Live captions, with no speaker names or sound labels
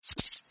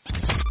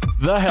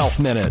The Health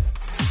Minute,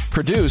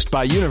 produced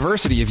by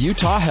University of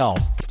Utah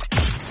Health.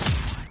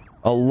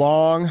 A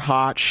long,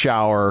 hot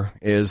shower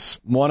is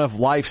one of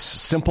life's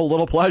simple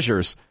little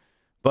pleasures.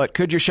 But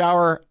could your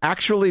shower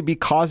actually be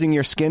causing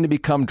your skin to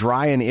become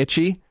dry and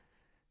itchy?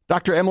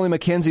 Dr. Emily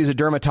McKenzie is a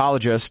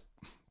dermatologist.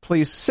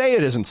 Please say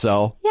it isn't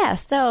so. Yeah,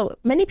 so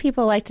many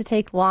people like to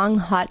take long,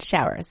 hot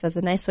showers as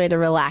a nice way to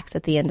relax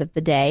at the end of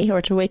the day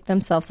or to wake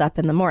themselves up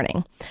in the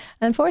morning.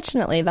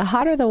 Unfortunately, the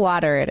hotter the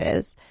water it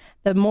is,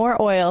 the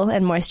more oil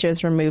and moisture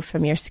is removed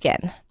from your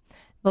skin.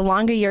 The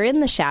longer you're in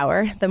the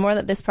shower, the more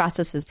that this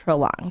process is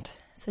prolonged.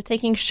 So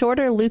taking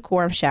shorter,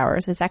 lukewarm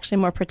showers is actually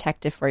more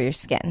protective for your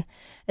skin.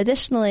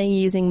 Additionally,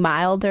 using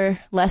milder,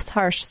 less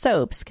harsh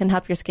soaps can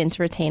help your skin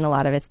to retain a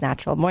lot of its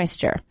natural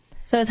moisture.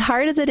 So as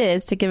hard as it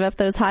is to give up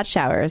those hot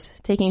showers,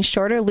 taking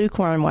shorter,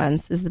 lukewarm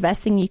ones is the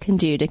best thing you can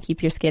do to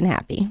keep your skin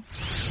happy.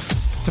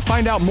 To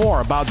find out more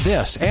about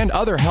this and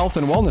other health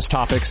and wellness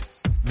topics,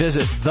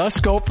 visit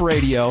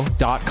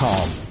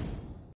thescoperadio.com.